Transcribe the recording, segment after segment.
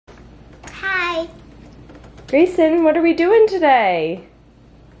Grayson, what are we doing today?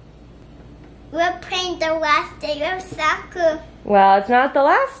 We're playing the last day of soccer. Well, it's not the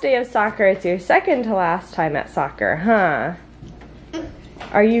last day of soccer. It's your second to last time at soccer, huh?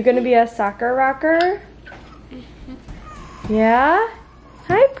 Are you going to be a soccer rocker? Yeah?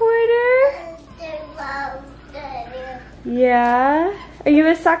 Hi, Porter. Yeah? Are you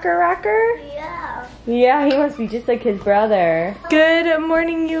a soccer rocker? Yeah. Yeah, he must be just like his brother. Good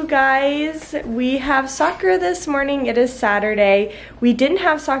morning, you guys. We have soccer this morning. It is Saturday. We didn't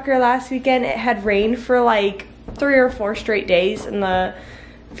have soccer last weekend. It had rained for like 3 or 4 straight days and the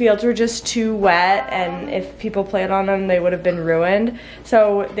fields were just too wet, and if people played on them they would have been ruined.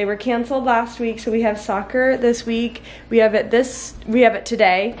 So they were canceled last week, so we have soccer this week. We have it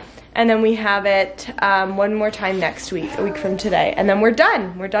today, and then we have it one more time next week, a week from today, and then we're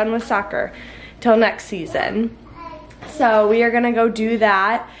done. We're done with soccer till next season. So we are gonna go do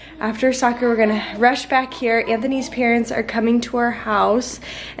that. After soccer, we're gonna rush back here. Anthony's parents are coming to our house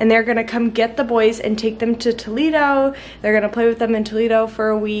and they're gonna come get the boys and take them to Toledo. They're gonna play with them in Toledo for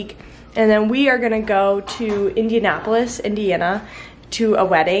a week. And then we are gonna go to Indianapolis, Indiana, to a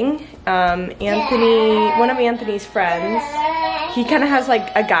wedding. One of Anthony's friends, he kind of has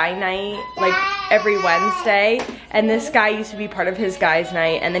like a guy night like every Wednesday, and this guy used to be part of his guys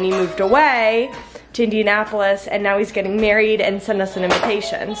night, and then he moved away to Indianapolis, and now he's getting married and sent us an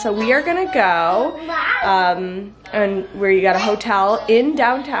invitation. So we are gonna go, and we got a hotel in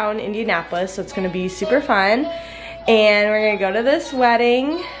downtown Indianapolis, so it's gonna be super fun. And we're gonna go to this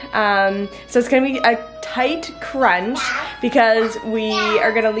wedding. So it's gonna be a tight crunch because we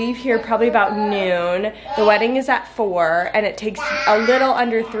are gonna leave here probably about noon. The wedding is at 4 and it takes a little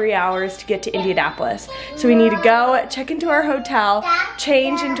under 3 hours to get to Indianapolis. So we need to go check into our hotel,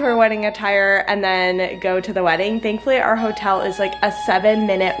 change into our wedding attire, and then go to the wedding. Thankfully our hotel is like a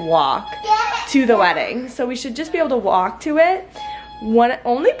 7-minute walk to the wedding. So we should just be able to walk to it. One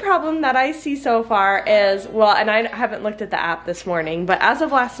only problem that I see so far is, well, and I haven't looked at the app this morning, but as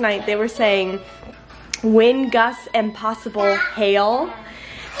of last night, they were saying wind gusts and possible hail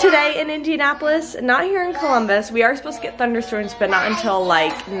today in Indianapolis. Not here in Columbus. We are supposed to get thunderstorms, but not until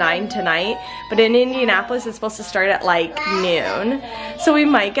like 9 tonight. But in Indianapolis, it's supposed to start at like noon. So we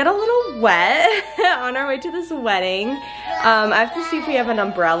might get a little wet on our way to this wedding. I have to see if we have an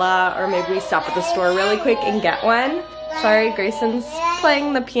umbrella, or maybe we stop at the store really quick and get one. Sorry, Grayson's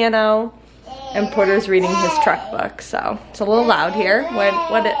playing the piano and Porter's reading his truck book, so it's a little loud here.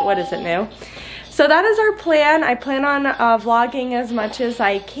 What is it new? So that is our plan. I plan on vlogging as much as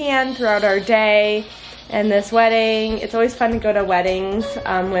I can throughout our day and this wedding. It's always fun to go to weddings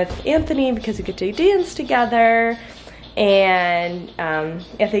with Anthony because we get to dance together, and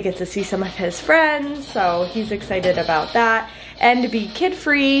Anthony gets to see some of his friends, so he's excited about that. And to be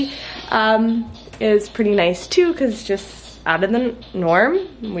kid-free is pretty nice too, because it's just out of the norm.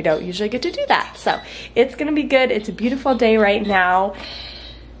 We don't usually get to do that, so it's gonna be good. It's a beautiful day right now.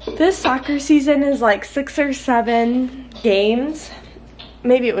 This soccer season is like 6 or 7 games.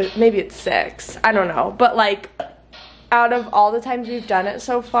 Maybe it's 6. I don't know, but like out of all the times we've done it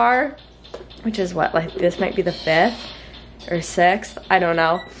so far, which is what, like this might be the 5th or 6th. I don't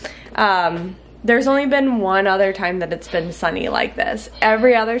know. There's only been one other time that it's been sunny like this.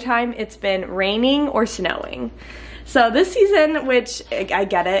 Every other time it's been raining or snowing. So this season, which I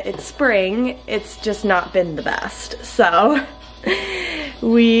get it, it's spring, it's just not been the best. So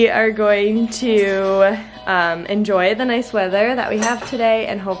we are going to enjoy the nice weather that we have today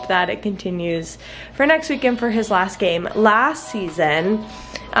and hope that it continues for next weekend for his last game. Last season,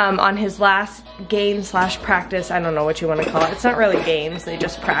 on his last game / practice, I don't know what you want to call it. It's not really games, they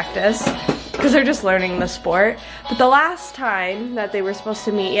just practice, because they're just learning the sport. But the last time that they were supposed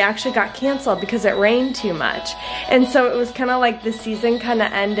to meet, it actually got canceled because it rained too much. And so it was kind of like the season kind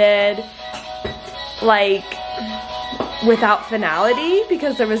of ended like without finality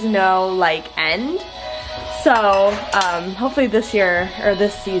because there was no like end. So hopefully this year, or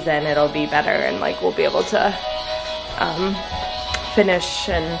this season, it'll be better and like we'll be able to finish,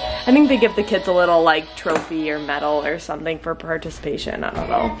 and I think they give the kids a little like trophy or medal or something for participation. I don't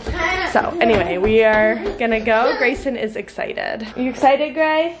know. So anyway, we are gonna go. Grayson is excited. Are you excited,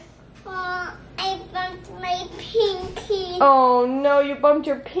 Gray? I bumped my pinky. Oh no, you bumped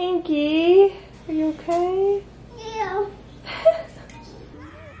your pinky. Are you okay? Yeah.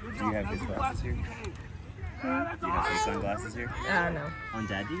 Do you have his glasses here? Do you have his sunglasses here? No. On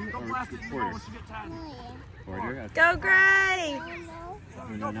Daddy or Porter? Porter? Okay. Go, Gray!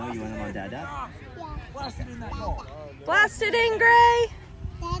 No, you want him on Dada? Yeah. Blast it in, Gray!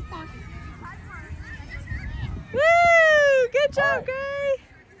 Dada. Woo! Good job, Gray!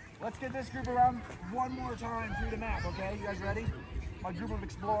 Let's get this group around one more time through the map, okay? You guys ready? My group of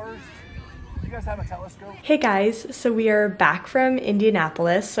explorers. You guys have a telescope? Hey guys, so we are back from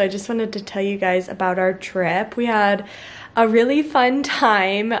Indianapolis. So I just wanted to tell you guys about our trip. We had a really fun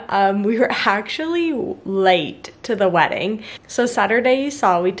time. We were actually late to the wedding. So Saturday you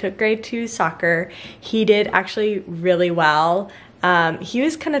saw we took grade 2 soccer. He did actually really well. He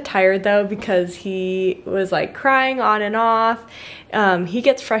was kind of tired though because he was like crying on and off. He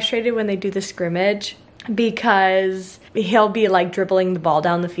gets frustrated when they do the scrimmage because he'll be like dribbling the ball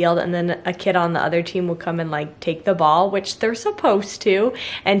down the field and then a kid on the other team will come and like take the ball, which they're supposed to,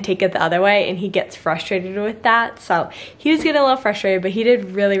 and take it the other way, and he gets frustrated with that. So he was getting a little frustrated, but he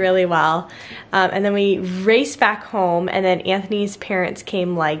did really, really well. And then we raced back home, and then Anthony's parents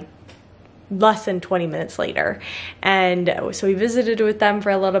came like less than 20 minutes later, and so we visited with them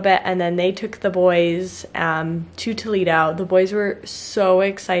for a little bit, and then they took the boys to Toledo. The boys were so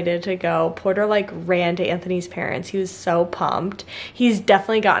excited to go. Porter like ran to Anthony's parents. He was so pumped. He's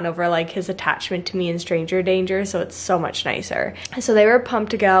definitely gotten over like his attachment to me in stranger danger, so it's so much nicer. So they were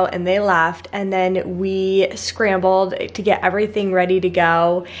pumped to go, and they left, and then we scrambled to get everything ready to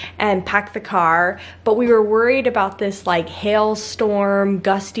go and pack the car, but we were worried about this like hailstorm,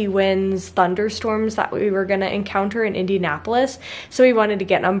 gusty winds, thunderstorms that we were going to encounter in Indianapolis, so we wanted to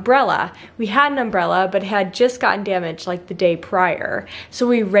get an umbrella. We had an umbrella, but it had just gotten damaged like the day prior. So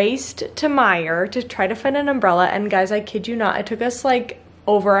we raced to Meijer to try to find an umbrella, and guys, I kid you not, it took us like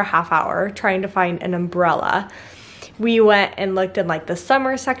over a half hour trying to find an umbrella. We went and looked in like the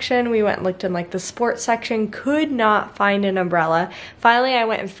summer section, we went and looked in like the sports section, could not find an umbrella. Finally, I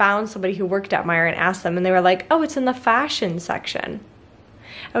went and found somebody who worked at Meijer and asked them, and they were like, oh, it's in the fashion section.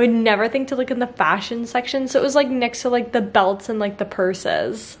 I would never think to look in the fashion section. So it was like next to like the belts and like the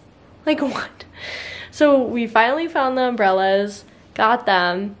purses. Like what? So we finally found the umbrellas, got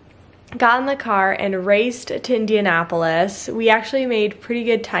them, got in the car and raced to Indianapolis. We actually made pretty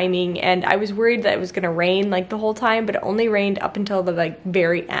good timing, and I was worried that it was gonna rain like the whole time, but it only rained up until the like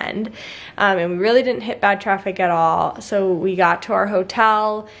very end. And we really didn't hit bad traffic at all. So we got to our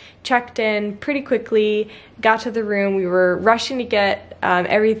hotel, checked in pretty quickly, got to the room. We were rushing to get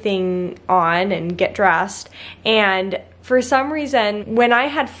everything on and get dressed. And for some reason, when I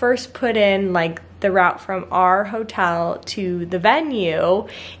had first put in like the route from our hotel to the venue,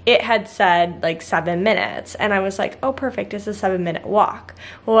 it had said like 7 minutes, and I was like, oh perfect, it's a 7-minute walk.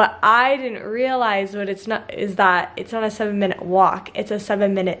 Well, what I didn't realize what it's not is that it's not a 7-minute walk, it's a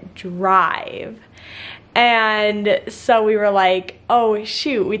 7-minute drive. And so we were like, oh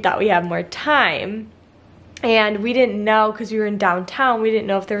shoot, we thought we had more time. And we didn't know, because we were in downtown, we didn't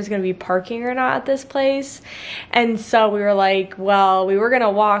know if there was going to be parking or not at this place. And so we were like, well, we were going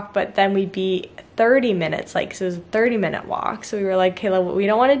to walk, but then we'd be 30 minutes, like, so it was a 30-minute walk. So we were like, Kayla, we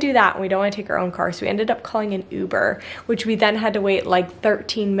don't want to do that, and we don't want to take our own car. So we ended up calling an Uber, which we then had to wait like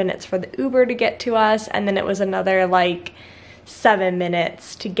 13 minutes for the Uber to get to us. And then it was another like 7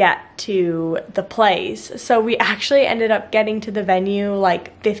 minutes to get to the place. So we actually ended up getting to the venue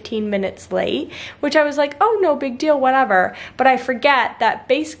like 15 minutes late, which I was like, oh, no big deal, whatever. But I forget that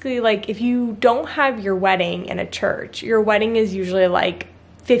basically, like, if you don't have your wedding in a church, your wedding is usually like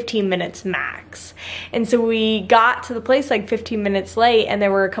 15 minutes max. And so we got to the place like 15 minutes late, and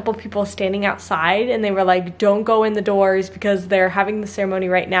there were a couple people standing outside, and they were like, don't go in the doors because they're having the ceremony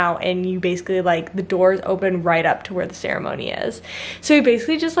right now, and you basically like the doors open right up to where the ceremony is. So we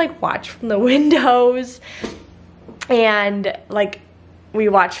basically just like watched from the windows, and like we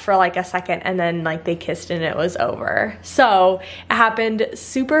watched for like a second, and then like they kissed and it was over. So it happened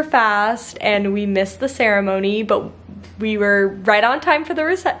super fast, and we missed the ceremony, but we were right on time for the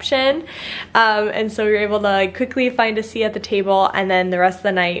reception, and so we were able to like quickly find a seat at the table. And then the rest of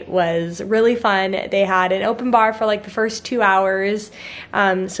the night was really fun. They had an open bar for like the first 2 hours,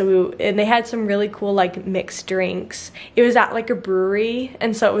 and they had some really cool like mixed drinks. It was at like a brewery,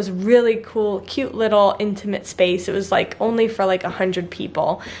 and so it was really cool, cute little intimate space. It was like only for like 100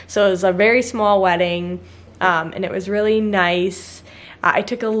 people, so it was a very small wedding, and it was really nice. I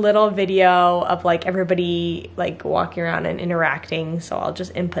took a little video of like everybody like walking around and interacting, so I'll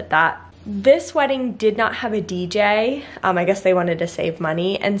just input that. This wedding did not have a DJ. I guess they wanted to save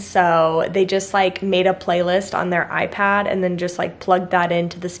money, and so they just like made a playlist on their iPad and then just like plugged that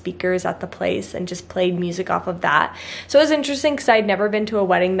into the speakers at the place and just played music off of that. So it was interesting because I'd never been to a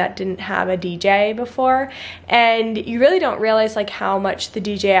wedding that didn't have a DJ before, and you really don't realize like how much the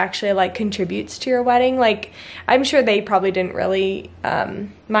DJ actually like contributes to your wedding. Like, I'm sure they probably didn't really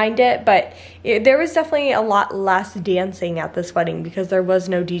mind it, but there was definitely a lot less dancing at this wedding because there was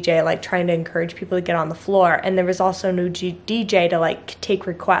no DJ like trying to encourage people to get on the floor. And there was also no DJ to like take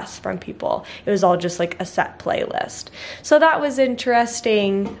requests from people. It was all just like a set playlist. So that was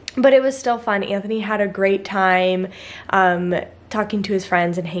interesting, but it was still fun. Anthony had a great time talking to his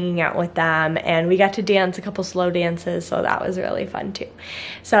friends and hanging out with them, and we got to dance a couple slow dances, so that was really fun too.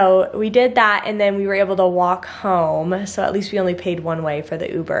 So we did that, and then we were able to walk home, so at least we only paid one way for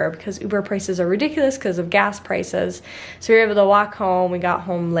the Uber because Uber prices are ridiculous because of gas prices. So we were able to walk home. We got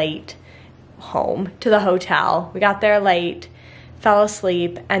home late, home to the hotel. We got there late, fell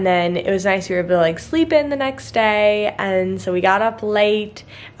asleep, and then it was nice. We were able to like sleep in the next day, and so we got up late,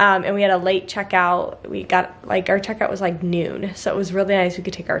 and we had a late checkout. We got like, our checkout was like noon, so it was really nice. We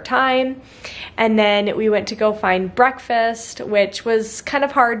could take our time. And then we went to go find breakfast, which was kind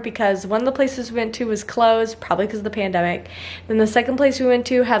of hard because one of the places we went to was closed, probably because of the pandemic. Then the second place we went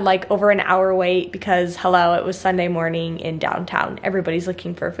to had like over an hour wait because, hello, it was Sunday morning in downtown. Everybody's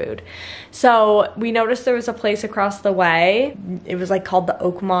looking for food. So we noticed there was a place across the way. It was like called the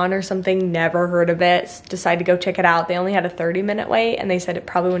Oakmont or something. Never heard of it. Decided to go check it out. They only had a 30-minute wait, and they said it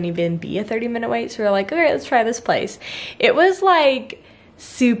probably wouldn't even be a 30-minute wait. So we were like, all right, let's try this place. It was like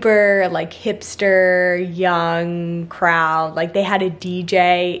super like hipster, young crowd. Like they had a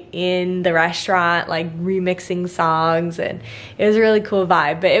DJ in the restaurant, like remixing songs, and it was a really cool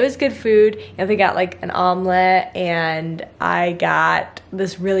vibe. But it was good food. And they got like an omelet, and I got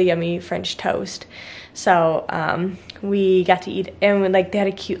this really yummy French toast. So we got to eat, and like they had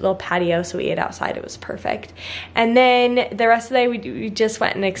a cute little patio, so we ate outside. It was perfect. And then the rest of the day we just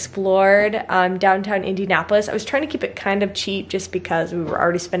went and explored downtown Indianapolis. I was trying to keep it kind of cheap just because we were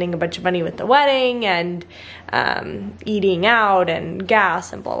already spending a bunch of money with the wedding and eating out and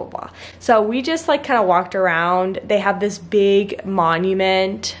gas and blah blah blah. So we just like kind of walked around. They have this big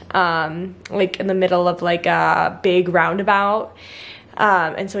monument like in the middle of like a big roundabout.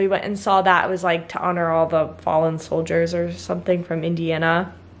 And so we went and saw that. It was like to honor all the fallen soldiers or something from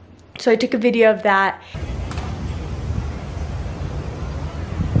Indiana. So I took a video of that.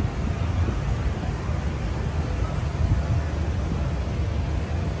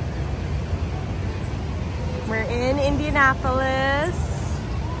 We're in Indianapolis,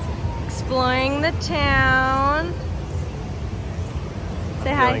 exploring the town.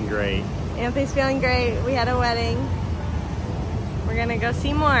 Say hi. Feeling great. Anthony's feeling great. We had a wedding. We're gonna go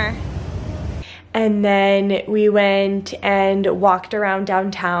see more. And then we went and walked around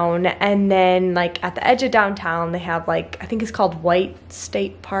downtown, and then like at the edge of downtown they have like, I think it's called White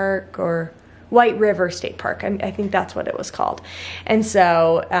State Park or White River State Park. I think that's what it was called. And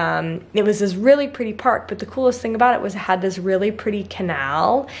so it was this really pretty park, but the coolest thing about it was it had this really pretty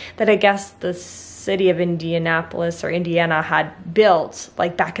canal that I guess the city of Indianapolis or Indiana had built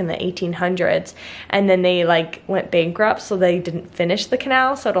like back in the 1800s, and then they like went bankrupt, so they didn't finish the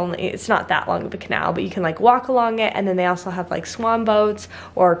canal. So it's not that long of a canal, but you can like walk along it. And then they also have like swan boats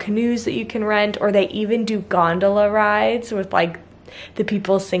or canoes that you can rent, or they even do gondola rides with like the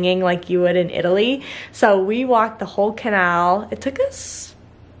people singing like you would in Italy. So we walked the whole canal. It took us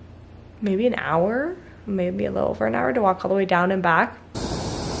maybe an hour, maybe a little over an hour to walk all the way down and back.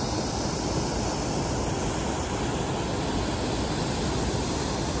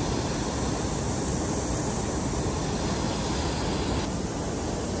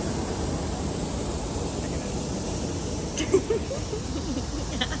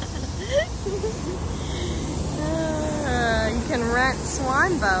 You can rent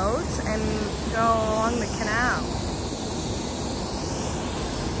swan boats and go along the canal.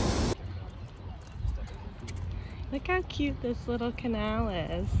 Look how cute this little canal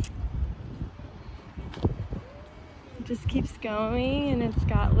is. It just keeps going, and it's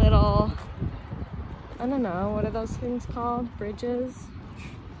got little, I don't know, what are those things called? Bridges?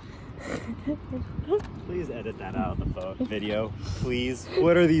 Please edit that out of the video, please.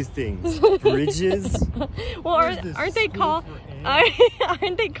 What are these things? Bridges? Well, aren't they called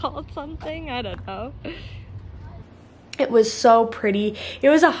something? I don't know. It was so pretty. It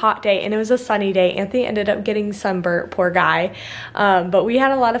was a hot day and it was a sunny day. Anthony ended up getting sunburnt, poor guy. But we had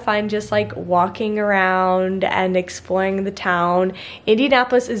a lot of fun just like walking around and exploring the town.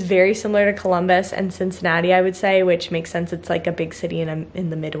 Indianapolis is very similar to Columbus and Cincinnati, I would say, which makes sense. It's like a big city in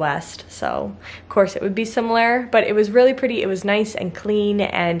the Midwest. So of course it would be similar, but it was really pretty. It was nice and clean,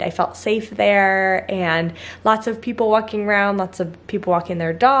 and I felt safe there, and lots of people walking around, lots of people walking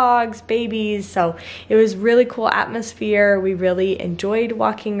their dogs, babies. So it was really cool atmosphere. We really enjoyed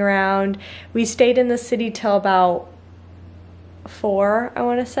walking around. We stayed in the city till about 4, I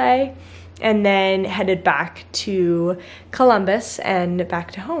want to say, and then headed back to Columbus and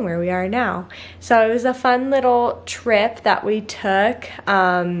back to home where we are now. So it was a fun little trip that we took.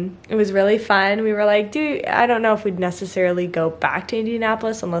 It was really fun. We were like, dude, I don't know if we'd necessarily go back to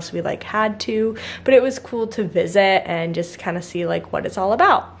Indianapolis unless we like had to, but it was cool to visit and just kind of see like what it's all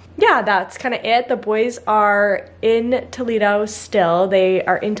about. Yeah, that's kind of it. The boys are in Toledo still. They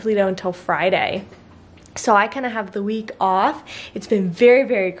are in Toledo until Friday. So I kind of have the week off. It's been very,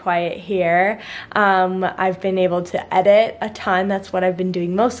 very quiet here. I've been able to edit a ton. That's what I've been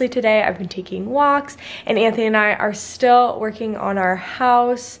doing mostly today. I've been taking walks, and Anthony and I are still working on our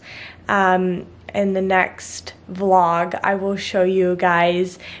house. In the next vlog, I will show you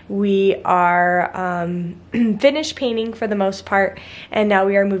guys. We are finished painting for the most part, and now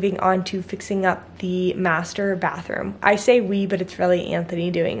we are moving on to fixing up the master bathroom. I say we, but it's really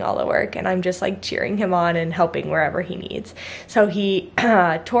Anthony doing all the work, and I'm just like cheering him on and helping wherever he needs. So he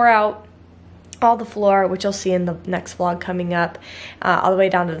tore out all the floor, which you'll see in the next vlog coming up, all the way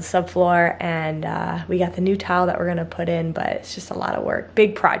down to the subfloor, and we got the new tile that we're gonna put in, but it's just a lot of work,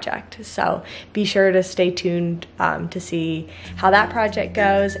 big project. So be sure to stay tuned to see how that project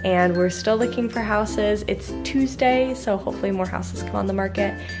goes, and we're still looking for houses. It's Tuesday, so hopefully more houses come on the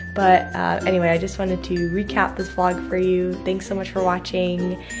market. But anyway, I just wanted to recap this vlog for you. Thanks so much for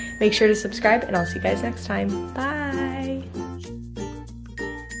watching. Make sure to subscribe, and I'll see you guys next time. Bye.